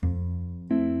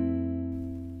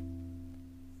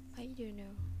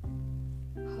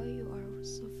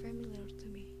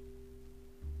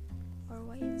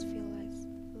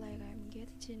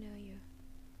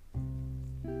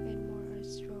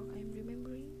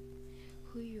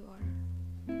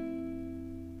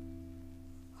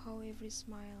every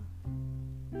smile,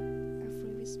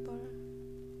 every whisper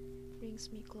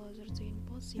brings me closer to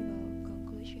impossible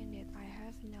conclusion that I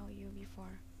have known you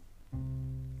before.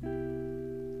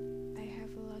 I have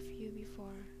loved you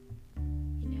before,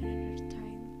 in another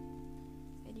time,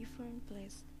 a different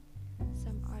place,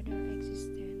 some other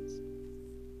existence.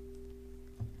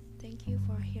 Thank you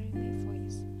for hearing my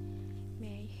voice.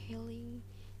 May I healing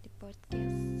the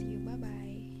podcast. See you, bye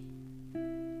bye.